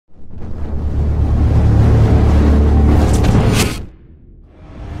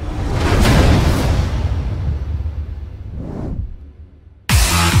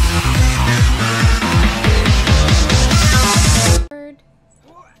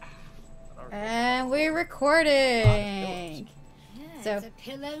And we're recording. So, It's a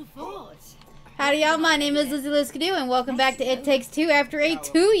pillow fort. howdy y'all, my name is LizzyLue Skadoo, and welcome back to It Takes Two. After a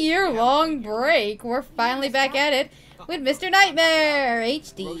 2-year-long break, we're finally back at it with Mr. Nightmare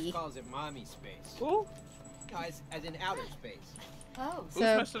HD. Rose calls it mommy space. Who? As in outer space. Oh, Who's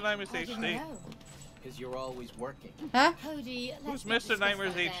Mr. Nightmare's HD? Because you're always working. Huh? Cody, Who's Mr.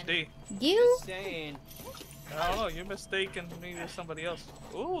 Nightmare's HD? You? Just saying. I don't know, you're mistaken me with somebody else.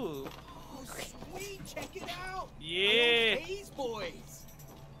 Ooh. Oh, sweet. Check it out. Yeah. These boys.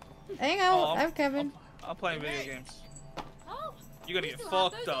 Hang on, I'm coming. I'm playing video games. Oh, You're gonna we get still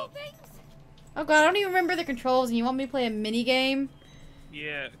have fucked those up. old things? Oh god, I don't even remember the controls, and you want me to play a mini game?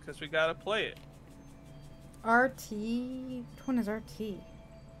 Yeah, because we gotta play it. RT? Which one is RT?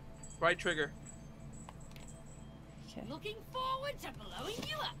 Right trigger. Okay. Looking forward to blowing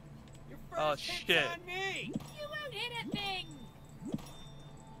you up. Your Oh, first hit's shit. on me. You won't hit a thing.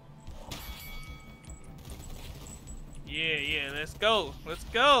 Yeah, let's go. Let's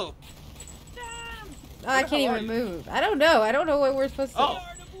go. Damn. Oh, I can't even move. I don't know. I don't know what we're supposed to Oh.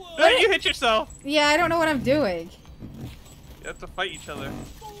 No, you hit yourself. Yeah, I don't know what I'm doing. You have to fight each other.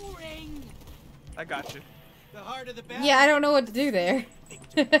 Boring. I got you. The heart of the battle. Yeah, I don't know what to do there.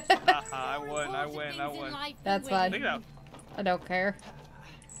 Haha, I More won. I important win. things I in win. life than That's fine. Take it out. I don't care.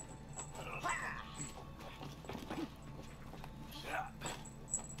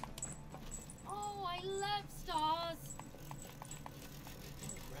 Oh, I love stars.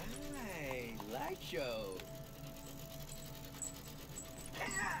 Right. Light show.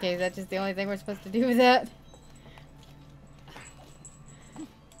 Okay, is that just the only thing we're supposed to do with that?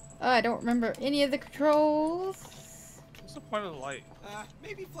 Oh, I don't remember any of the controls. What's the point of the light?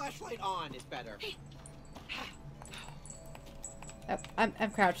 Maybe flashlight on is better. Oh,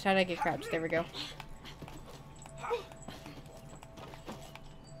 I'm crouched. How did I get crouched? There we go.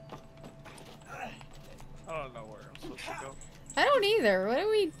 I don't know where I'm supposed to go. I don't either. What are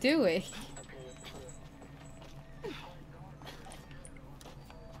we doing?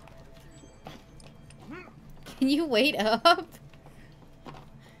 Can you wait up?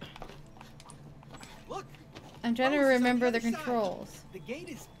 Look. I'm trying to Oh, it's on remember the other side. controls. The gate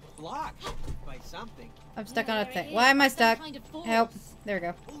is blocked by something. I'm stuck on a There thing. it Why am I is, some stuck? kind of force. Help. There we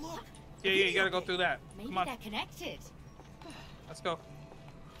go. Oh look. Yeah, you gotta go through that. Maybe Come on, they're connected. let's go.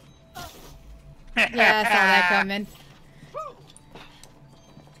 Yeah, I saw that coming.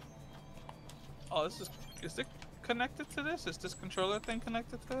 Oh, is it connected to this? Is this controller thing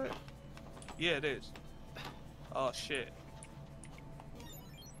connected to it? Yeah, it is. Oh shit.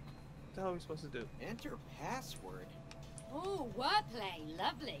 What the hell are we supposed to do? Enter password. Oh, wordplay,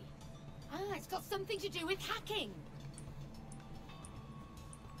 lovely. Ah, it's got something to do with hacking.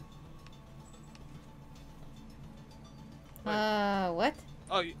 What?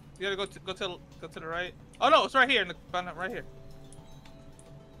 Oh, you gotta go to the right. Oh no, it's right here in the button right here.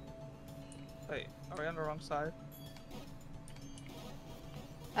 Wait, are we on the wrong side?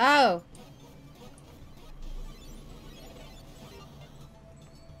 Oh.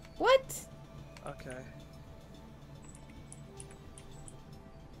 What? Okay.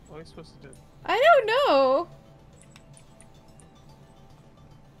 What are we supposed to do? I don't know.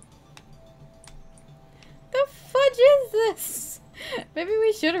 The fudge is this? Maybe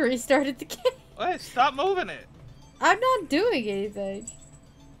we should have restarted the game. Wait, stop moving it. I'm not doing anything.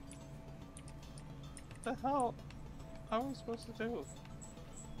 What the hell? How are we supposed to do?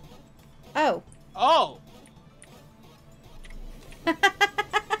 Oh. Oh!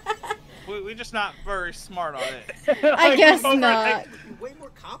 We're just not very smart on it. I guess not. It would be way more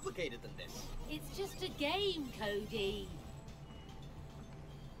complicated than this. It's just a game, Cody.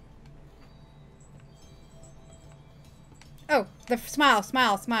 Oh, the smile,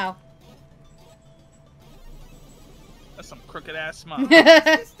 smile, smile. That's some crooked ass smile. Is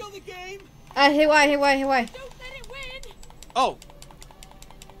this still the game? Hey, why, hey, why, hey, why? Don't let it win. Oh!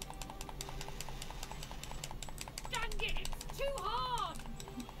 Dang it, it's too hard.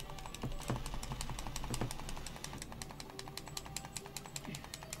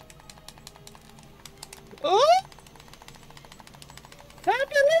 Oh!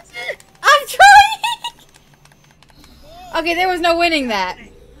 Fabulous! I'm trying! Okay, there was no winning that.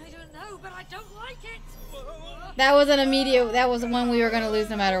 I don't know, but I don't like it. That was an immediate, that was one we were gonna lose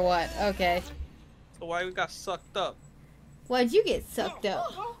no matter what. Okay. So why we got sucked up? Why'd you get sucked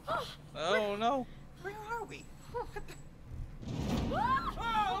up? Oh no. Where are we?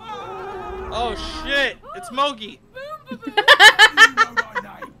 Oh shit! It's Mogi! Boom, boom, boom. You know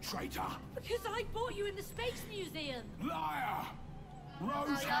my name, traitor. Because I bought you in the Space Museum. Liar.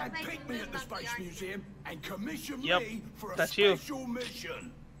 Rose handpicked me at the Space Museum and commissioned Yep, me for a that's you. special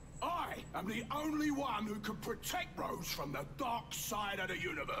mission. I am the only one who can protect Rose from the dark side of the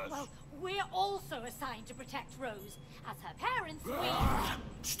universe. Well, we're also assigned to protect Rose. As her parents, we...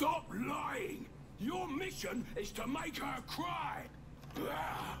 Stop lying! Your mission is to make her cry.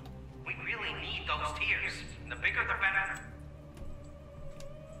 We really need those tears. The bigger the better.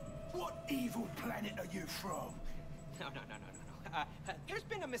 What evil planet are you from? No. There's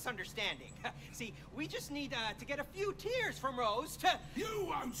been a misunderstanding. See, we just need to get a few tears from Rose to... You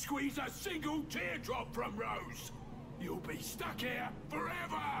won't squeeze a single teardrop from Rose. You'll be stuck here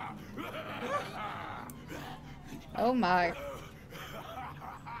forever. Oh my.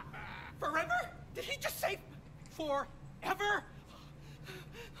 Forever? Did he just say forever?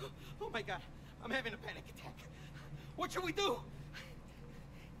 Oh my god, I'm having a panic attack. What should we do?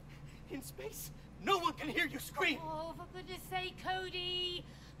 In space, no one can hear you scream. Oh, for goodness sake, Cody.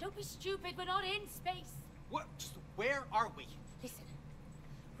 Don't be stupid, we're not in space. What? Just where are we? Listen,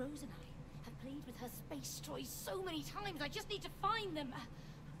 Rose and I have played with her space toys so many times, I just need to find them.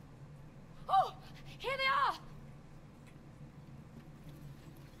 Oh, here they are!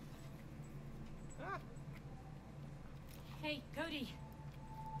 Ah. Hey, Cody,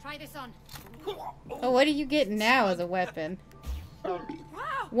 try this on. Oh, what are you getting now as a weapon? Wow!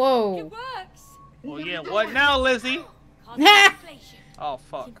 Whoa. It works! Well, yeah, what now, Lizzie? Inflation. Oh,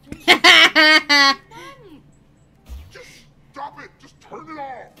 fuck. Just stop it. Just turn it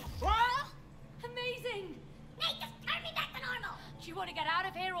off. Amazing! Nate, just turn me back to normal! Do you want to get out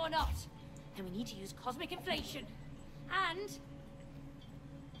of here or not? Then we need to use cosmic inflation. And...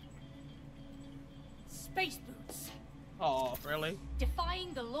 space boots. Oh, really?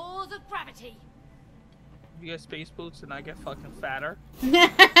 Defying the laws of gravity. You get space boots and I get fucking fatter?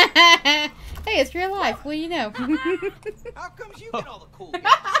 Hey, it's real life. What do you know? How comes you get all the cool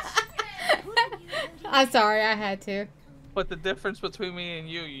gadgets? I'm sorry, I had to. But the difference between me and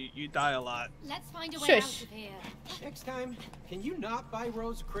you die a lot. Let's find a way Shush. out of here. Next time, can you not buy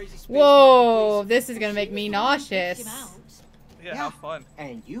Rose a crazy space Whoa, monkey, please? this is gonna make me nauseous. Yeah, have fun.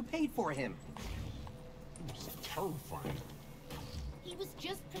 And you paid for him. It was terrifying. He was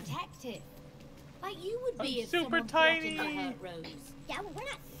just protective. Like you would be I'm if super someone tiny. threatened to hurt Rose. Yeah, well, we're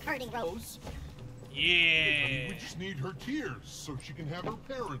not hurting Rose. Rose? Yeah. We just need her tears so she can have her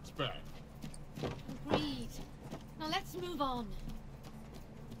parents back. Agreed. Now let's move on.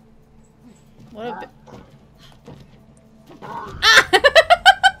 What a bit.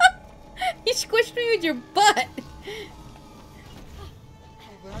 You squished me with your butt.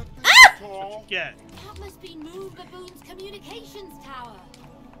 That's what you get. That must be Moon Baboon's communications tower.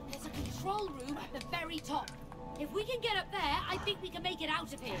 There's a control room at the very top. If we can get up there, I think we can make it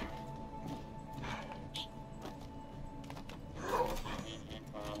out of here.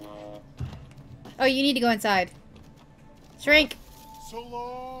 Oh, you need to go inside. Shrink. So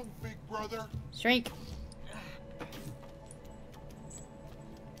long, big brother. Shrink.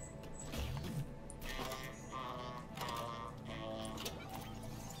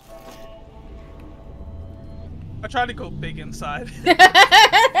 I tried to go big inside.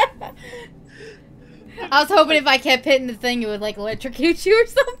 I was hoping if I kept hitting the thing, it would like electrocute you or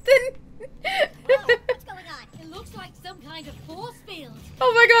something. What's going on? It looks like some kind of force field.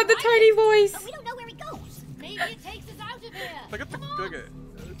 Oh my god, the tiny voice. But we don't know where it goes. Maybe it takes us out of here. Look at the Come on. look at it.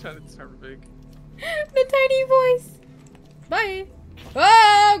 I'm trying to turn big. The tiny voice. Bye.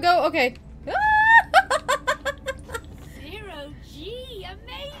 Oh, go. Okay. Zero G,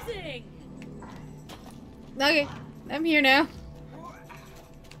 amazing. Okay, I'm here now.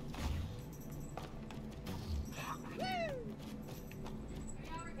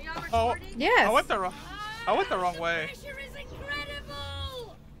 Oh, Yes. I went the wrong way. Pressure is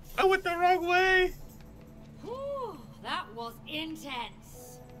incredible. I went the wrong way. Whew, that was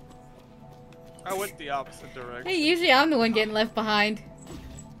intense. I went the opposite direction. Hey, usually I'm the one getting left behind.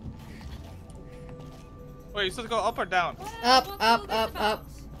 Wait, you supposed to go up or down? Up, What's up, all this up, about? up.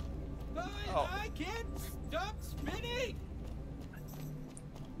 Oh. I can't stop spinning.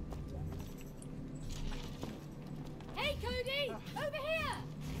 Hey, Cody, over here.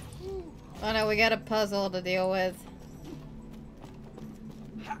 Oh no, we got a puzzle to deal with.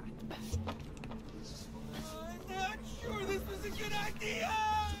 I'm not sure this was a good idea.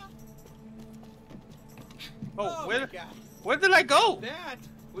 Oh, my God. where did I go? That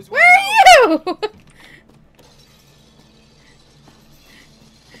was Where are you?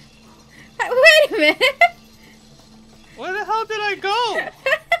 Wait a minute. Where the hell did I go?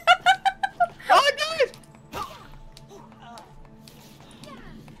 Oh, dude!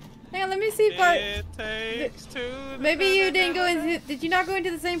 Hang on, let me see part. It takes two. Maybe you didn't go into. Did you not go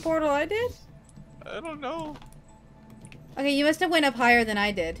into the same portal I did? I don't know. Okay, you must have went up higher than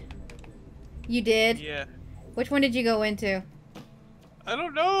I did. You did? Yeah. Which one did you go into? I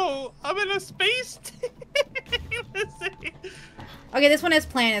don't know. I'm in a space team. Okay, this one has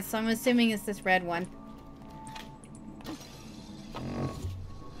planets, so I'm assuming it's this red one.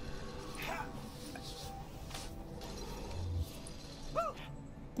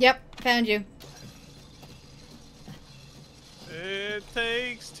 Yep, found you. It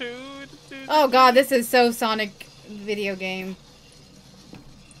takes two to do. Oh god, this is so Sonic video game.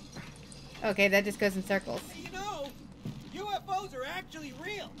 Okay, that just goes in circles. You know, UFOs are actually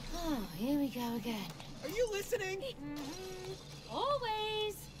real. Oh, here we go again. Are you listening? Mm-hmm.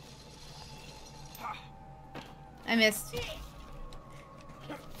 Always. I missed.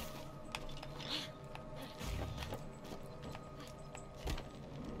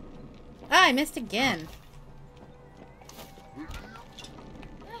 Ah, I missed again.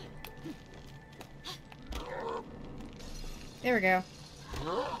 There we go.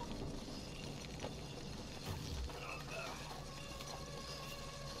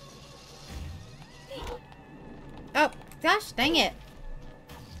 Oh, gosh, dang it.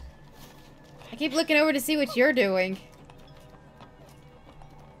 I keep looking over to see what you're doing.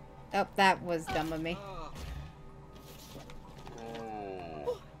 Oh, that was dumb of me.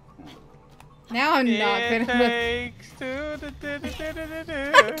 Now I'm not gonna look. I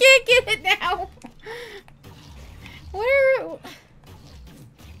can't get it now. Where?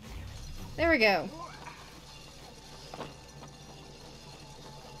 There we go.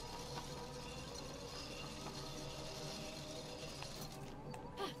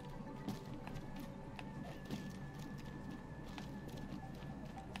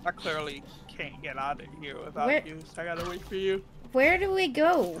 I clearly can't get out of here without you, so I gotta wait for you. Where do we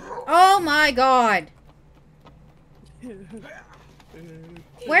go? Oh my god.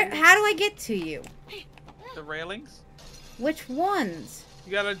 Where? How do I get to you? The railings? Which ones?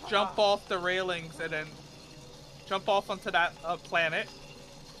 You gotta jump off the railings and then jump off onto that planet.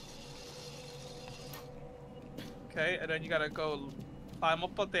 Okay, and then you gotta go climb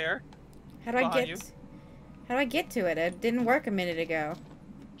up there. How do I get? How do I get to it? It didn't work a minute ago.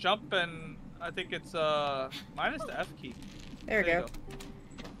 Jump and I think it's minus the F key. There we go.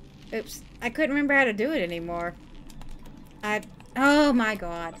 Oops, I couldn't remember how to do it anymore. Oh my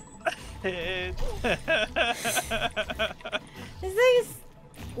god. This thing is...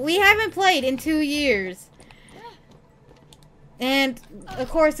 We haven't played in 2 years. And, of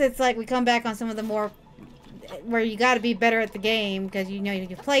course, it's like we come back on some of the more... Where you gotta be better at the game, because you know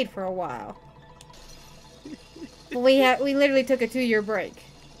you played for a while. But we literally took a 2-year break.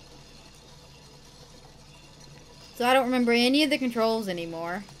 So I don't remember any of the controls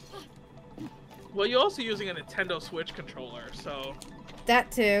anymore. Well, you're also using a Nintendo Switch controller, so...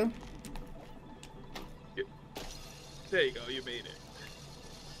 That too. There you go, you made it.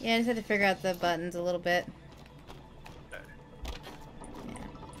 Yeah, I just had to figure out the buttons a little bit. Okay.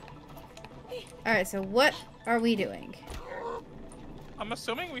 Yeah. Alright, so what are we doing? I'm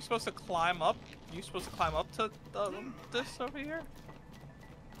assuming we're supposed to climb up. You're supposed to climb up to this over here?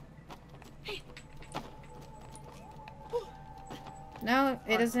 No,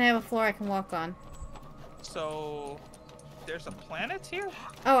 it doesn't have a floor I can walk on. So, there's a planet here?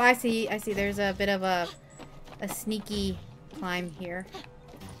 Oh, I see. I see. There's a bit of a sneaky climb here.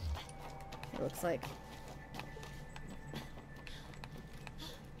 It looks like.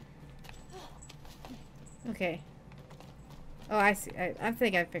 Okay. Oh, I see. I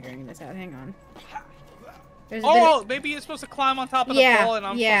think I'm figuring this out. Hang on. There's a bit of... maybe you're supposed to climb on top of the ball and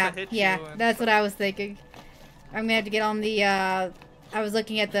I'm supposed to hit you. Yeah, that's what I was thinking. I'm gonna have to get on the, I was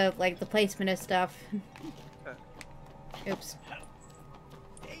looking at the, like, the placement of stuff. Oops.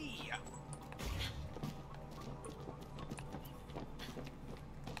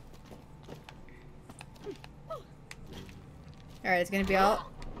 Alright, it's gonna be all...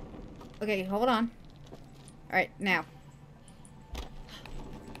 Okay, hold on. Alright, now.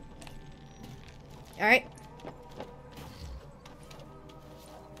 Alright.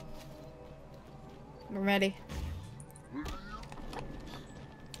 We're ready.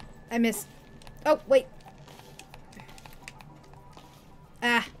 I missed. Oh, wait.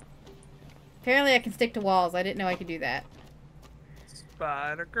 Ah. Apparently I can stick to walls. I didn't know I could do that.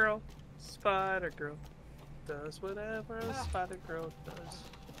 Spider girl does whatever a spider girl does.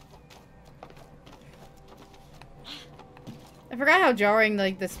 I forgot how jarring,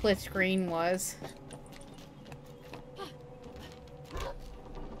 like, the split screen was.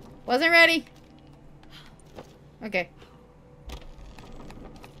 Wasn't ready. Okay.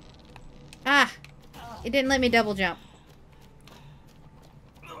 Ah! It didn't let me double jump.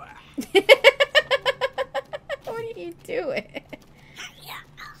 What are you doing?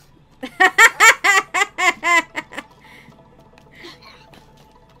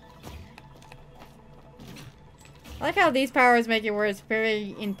 somehow these powers make it where it's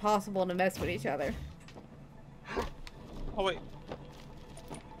very impossible to mess with each other. Oh wait.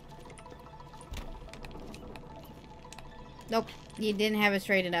 Nope, you didn't have it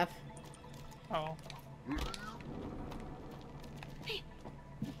straight enough. Oh.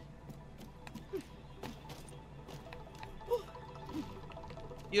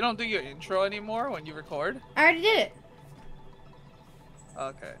 You don't do your intro anymore when you record? I already did it.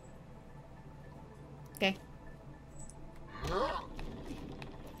 Okay. Okay.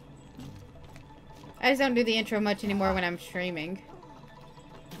 I just don't do the intro much anymore when I'm streaming.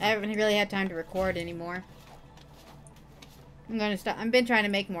 I haven't really had time to record anymore. I'm gonna stop. I've been trying to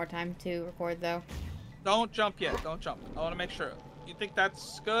make more time to record though. Don't jump yet. Don't jump. I want to make sure. You think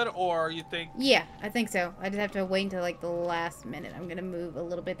that's good, or you think... Yeah, I think so. I just have to wait until like the last minute. I'm gonna move a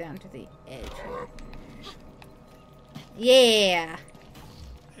little bit down to the edge. Yeah.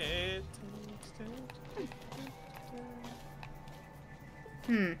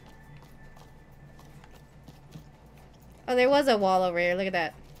 Oh, there was a wall over here. Look at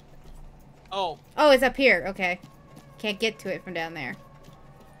that. Oh. Oh, it's up here. Okay. Can't get to it from down there.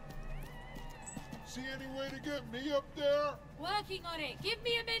 See any way to get me up there? Working on it. Give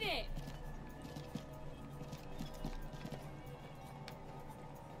me a minute.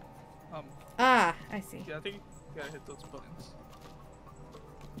 Ah, I see. Yeah, I think you gotta hit those buttons.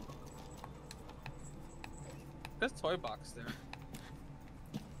 There's a toy box there.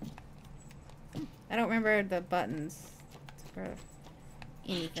 I don't remember the buttons for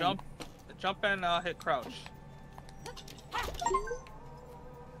anything. Jump and hit crouch.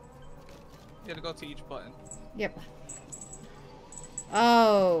 You gotta go to each button. Yep.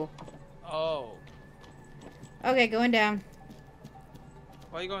 Oh. Oh. Okay, going down.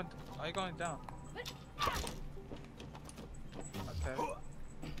 Why are you going down? Okay.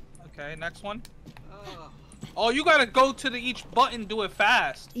 Okay, next one. Oh, you gotta go to each button, do it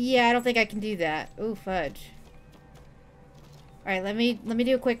fast. Yeah, I don't think I can do that. Ooh, fudge. Alright, let me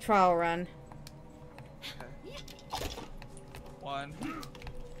do a quick trial run. Okay. 1,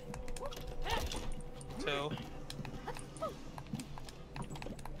 2.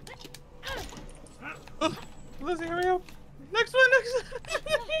 Oh, Lizzie, hurry up. Next one,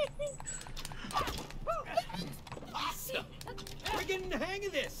 We're getting the hang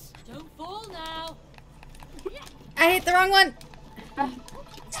of this. Don't fall now. I hit the wrong one! Oh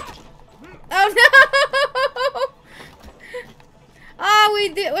no! Oh,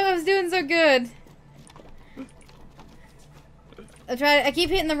 I was doing so good. I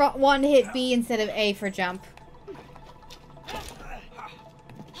keep hitting the wrong one to hit B instead of A for jump.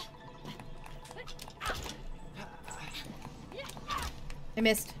 I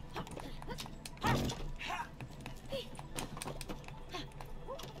missed.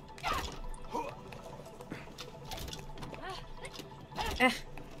 Ah.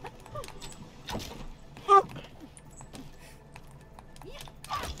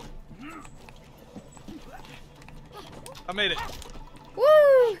 I made it.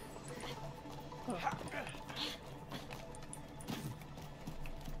 Woo!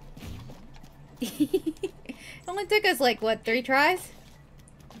 It only took us like what, 3 tries?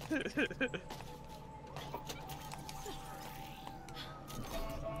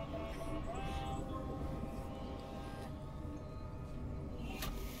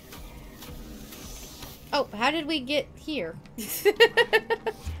 Oh, how did we get here?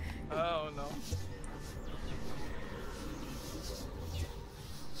 Oh no.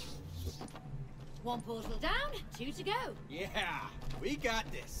 One portal down, 2 to go. Yeah, we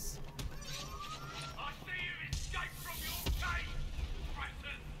got this. I see you escape from your cage,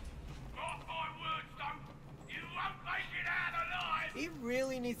 traitors. Mark my words, though. You won't make it out alive. He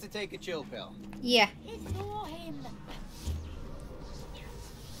really needs to take a chill pill. Yeah. Ignore him.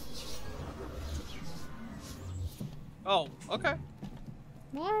 Oh, okay.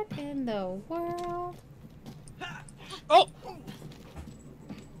 What in the world? Oh!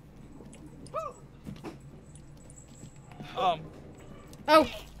 Oh!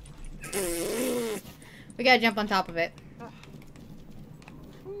 We gotta jump on top of it.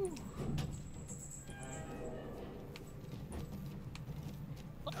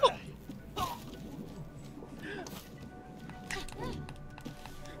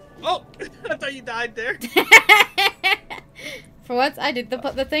 Oh! I thought you died there. For once, I did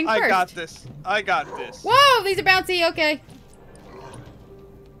the thing first. I got this. I got this. Whoa! These are bouncy. Okay.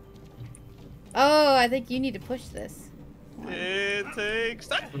 Oh, I think you need to push this. It takes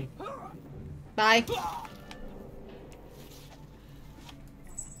time. Bye.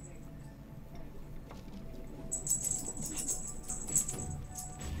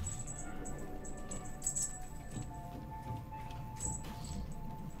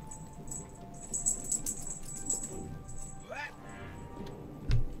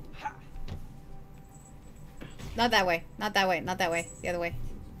 Not that way. Not that way. Not that way. The other way.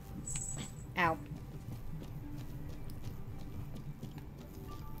 Ow.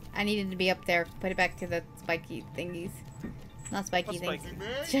 I needed to be up there. Put it back to the spiky thingies. Not spiky things.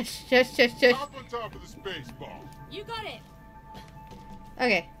 Shush, shush, shush, shush. Hop on top of the space ball. You got it.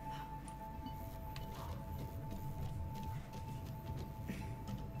 Okay.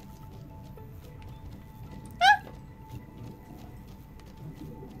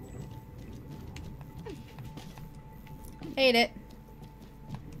 Hate it.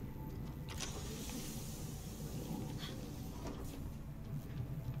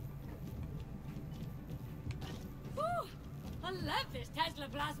 Woo! I love this Tesla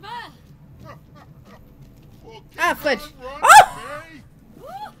plasma. Well, keep Ah, fudge. on running, Oh! May.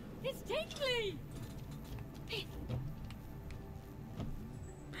 Woo! It's tingly.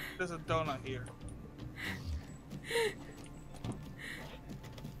 There's a donut here.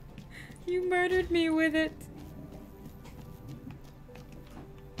 You murdered me with it.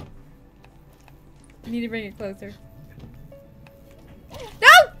 You need to bring it closer.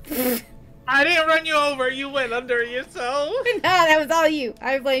 No! I didn't run you over. You went under yourself. Nah, that was all you.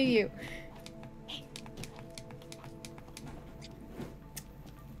 I blame you.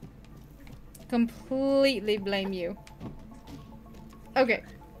 Completely blame you. Okay.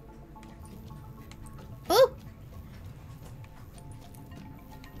 Oh!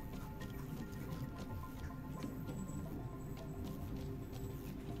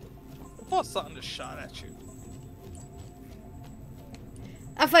 I thought something just shot at you.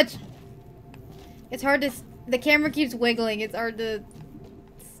 Ah, fudge. It's hard to... The camera keeps wiggling. It's hard to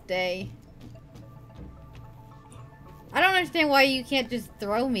stay. I don't understand why you can't just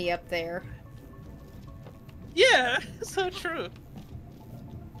throw me up there. Yeah, so true.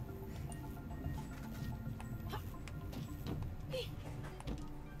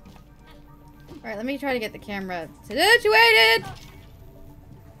 Alright, let me try to get the camera situated!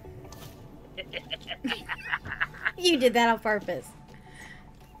 You did that on purpose.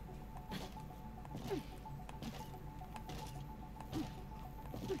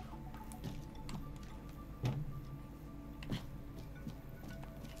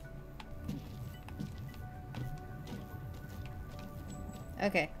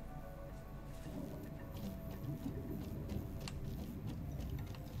 Okay.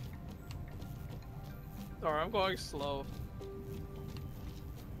 Sorry, I'm going slow.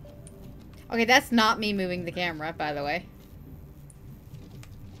 Okay, that's not me moving the camera, by the way.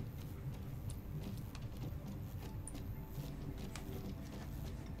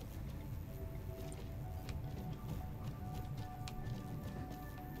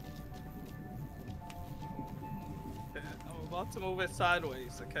 I'm about to move it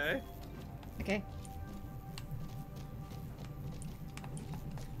sideways, okay? Okay.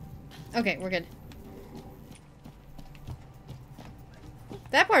 Okay, we're good.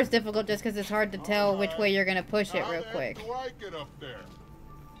 That part's difficult just because it's hard to tell which way you're gonna push it real quick. How the heck do I get up there?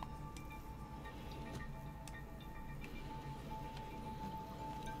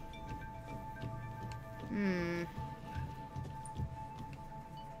 Hmm.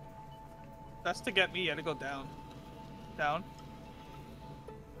 That's to get me. You gotta go down. Down.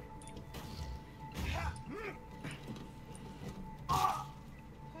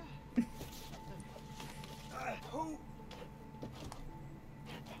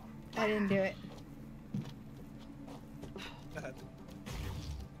 I didn't do it. Go ahead.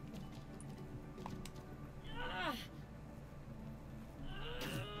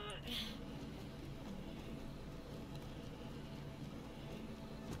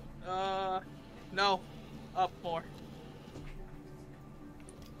 No. Up more.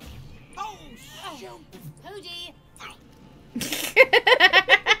 Oh, shoot! Hootie.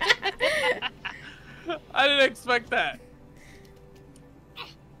 I didn't expect that.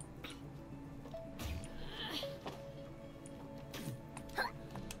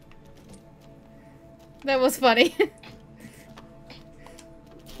 That was funny.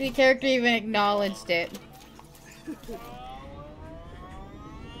 The character even acknowledged it.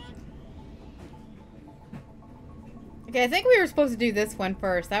 Okay, I think we were supposed to do this one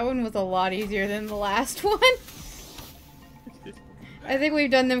first. That one was a lot easier than the last one. I think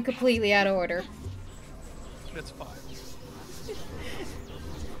we've done them completely out of order. It's fine.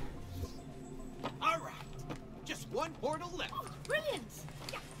 All right, just one portal left. Brilliant.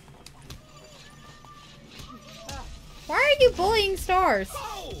 Why are you bullying stars?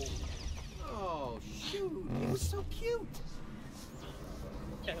 Oh! Oh, shoot. It was so cute.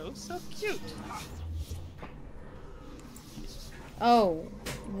 Yeah, it was so cute. Oh,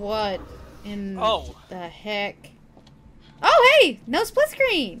 what in Oh. the heck? Oh, hey! No split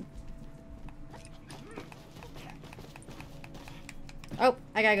screen! Oh,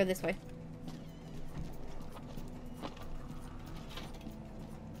 I gotta go this way.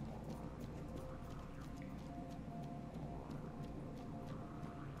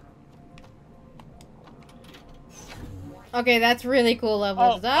 Okay, that's really cool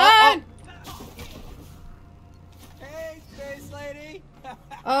level design. Hey, space lady.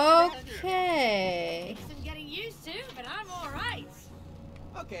 Okay. I'm getting used to, but I'm all right.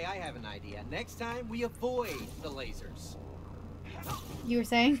 Okay, I have an idea. Next time we avoid the lasers. You were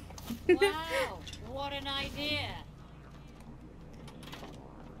saying? Wow, what an idea.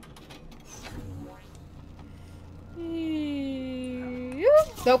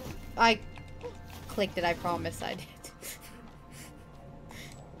 Nope. I clicked it, I promise I did.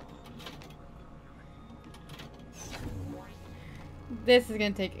 This is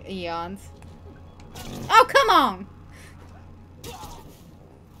gonna take eons. Oh, come on!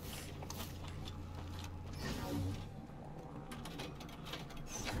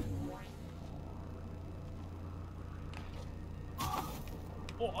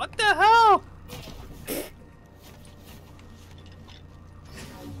 What the hell?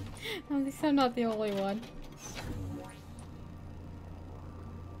 At least I'm not the only one.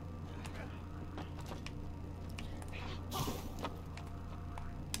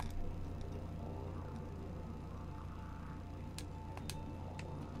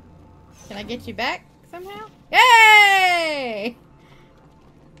 Can I get you back somehow? Yay!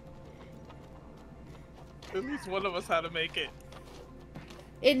 At least one of us had to make it.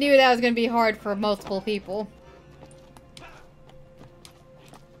 It knew that was going to be hard for multiple people.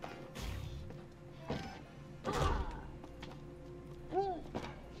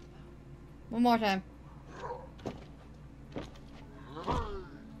 One more time.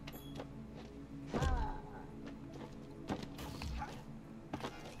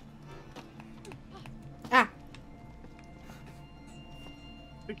 Ah! I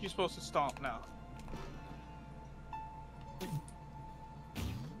think you're supposed to stomp now.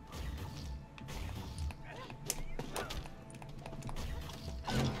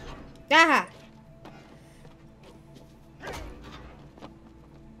 Ah!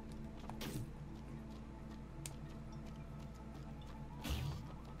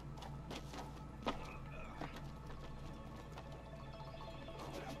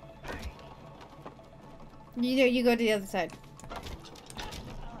 You go to the other side.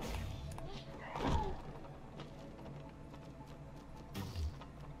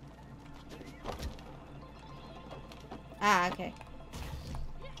 Ah, okay.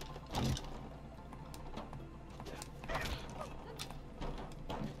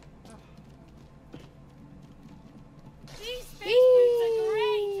 These space boots are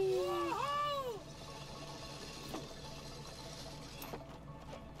great. Woohoo!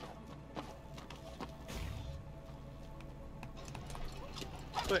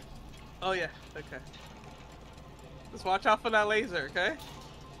 Wait. Oh yeah. Okay. Just watch out for that laser, okay?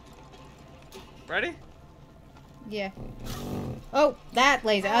 Ready? Yeah. Oh, that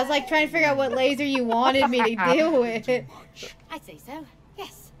laser. I was like trying to figure out what laser you wanted me to deal with. I'd say so.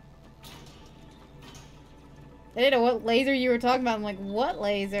 Yes. I didn't know what laser you were talking about. I'm like, what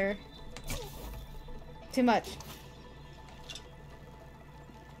laser? Too much.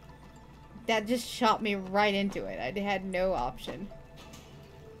 That just shot me right into it. I had no option.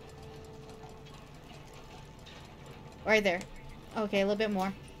 Right there. Okay, a little bit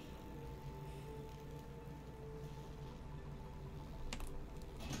more.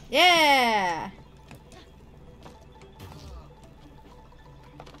 Yeah!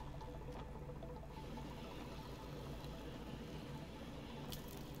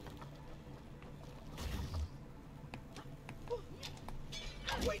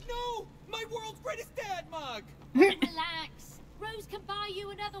 Wait, no! My world's greatest dad mug! Relax. Rose can buy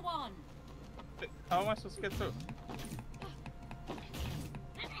you another one. Wait, how am I supposed to get through?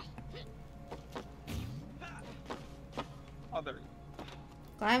 Oh, there we go.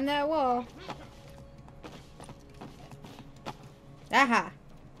 Climb that wall. Aha!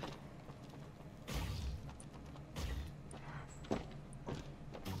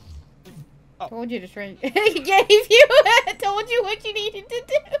 Oh. Told you to shrink. He gave you it! Told you what you needed to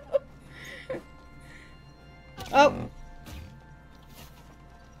do! Oh!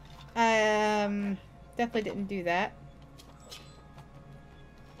 Definitely didn't do that.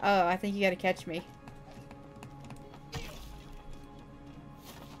 Oh, I think you gotta catch me.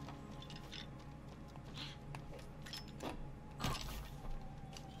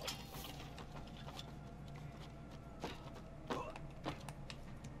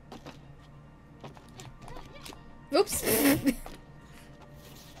 Oops.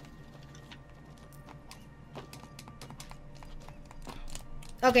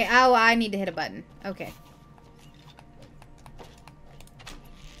 Okay, oh, I need to hit a button. Okay.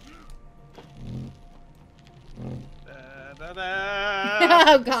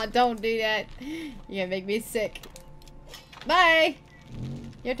 Oh god, don't do that. You're gonna make me sick. Bye!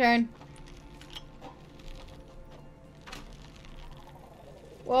 Your turn.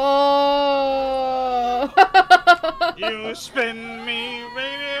 Whoa! You spin me,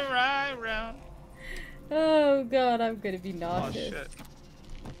 baby, right round. Oh god, I'm gonna be Oh nauseous. shit.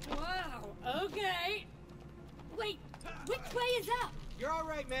 Wow, okay. Wait, which way is up? You're all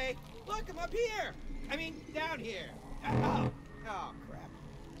right, May. Look, I'm up here. I mean, down here. Oh, oh crap.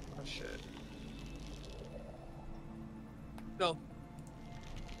 Oh shit. Go.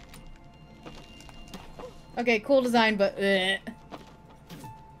 Okay, cool design, but ugh.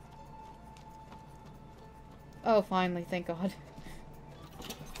 Oh, finally, thank God.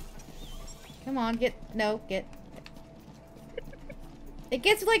 Come on, get It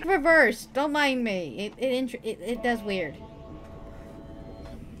gets like reversed. Don't mind me. It does weird.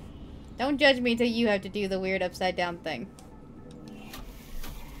 Don't judge me until you have to do the weird upside down thing.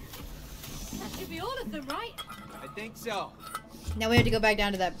 That should be all of them, right? I think so. Now we have to go back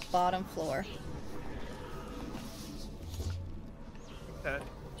down to that bottom floor. Okay.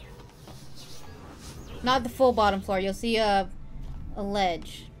 Not the full bottom floor. You'll see a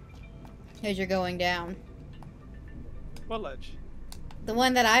ledge as you're going down. What ledge? The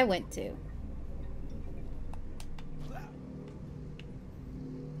one that I went to.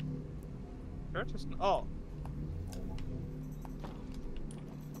 You're just oh.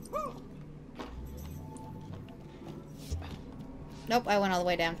 Nope, I went all the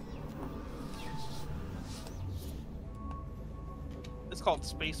way down. It's called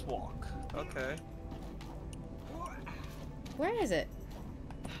Spacewalk. Okay. Where is it?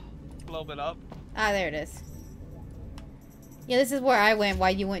 A little bit up. Ah, there it is. Yeah, this is where I went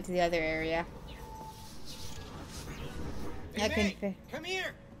while you went to the other area. Hey, May, come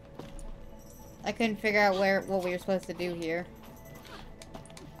here. I couldn't figure out what we were supposed to do here.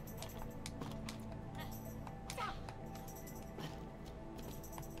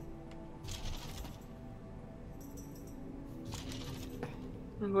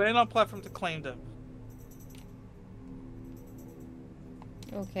 Land on platform to claim them.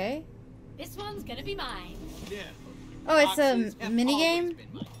 Okay. This one's gonna be mine. Yeah. Oh, it's Boxes a have mini always game?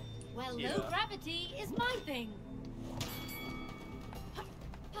 been mine. Well, Yeah. low gravity is my thing.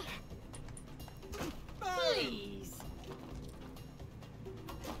 Please.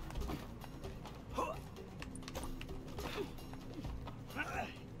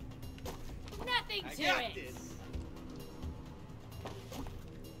 Nothing I to got it. this.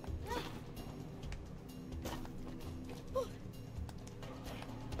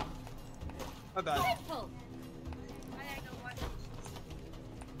 Oh god. Careful.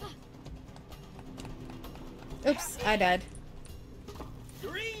 Oops, I died.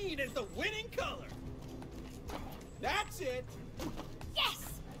 Green is the winning color. That's it. Yes.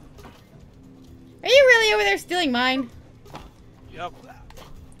 Are you really over there stealing mine? Yep.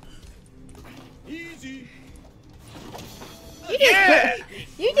 Easy.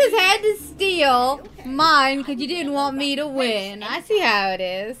 You just had to steal mine because you didn't want me to win. I see how it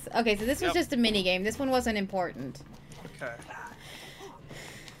is. Okay, so this was Yep. just a mini game. This one wasn't important. Okay.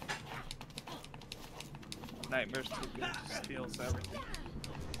 Nightmare's too good. Steals everything.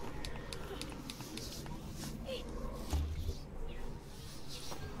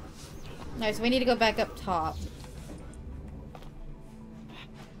 Alright, so we need to go back up top.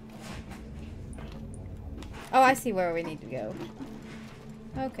 Oh, I see where we need to go.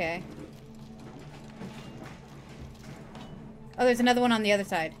 Okay. Oh, there's another one on the other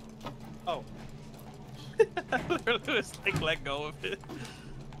side. Oh. I literally just like let go of it.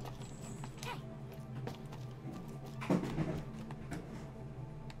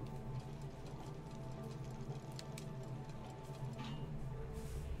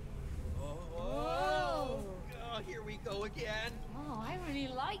 Oh, here we go again. Oh, I really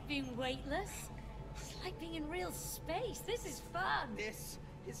like being weightless. It's like being in real space. This is fun. This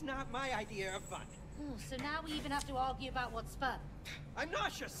is not my idea of fun. Oh, so now we even have to argue about what's fun. I'm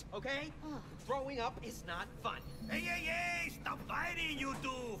nauseous, okay? Oh. Throwing up is not fun. Hey, hey, hey! Stop fighting, you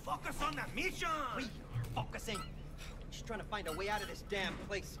two! Focus on the mission! We are focusing. Just trying to find a way out of this damn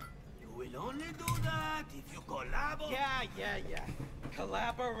place. You will only do that if you collaborate. Yeah.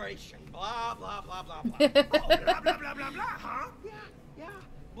 Collaboration. Blah, blah, blah, blah, blah. Oh, blah, blah, blah, blah, blah, huh? Yeah.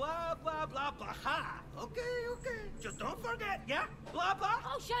 Blah, blah, blah, blah, ha. Okay. Just don't forget, yeah? Blah, blah.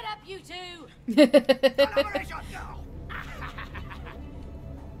 Oh, shut up, you two. Collaboration, go!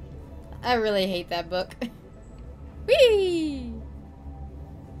 I really hate that book. Whee!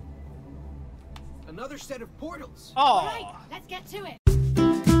 another set of portals. Oh. Right, let's get to it.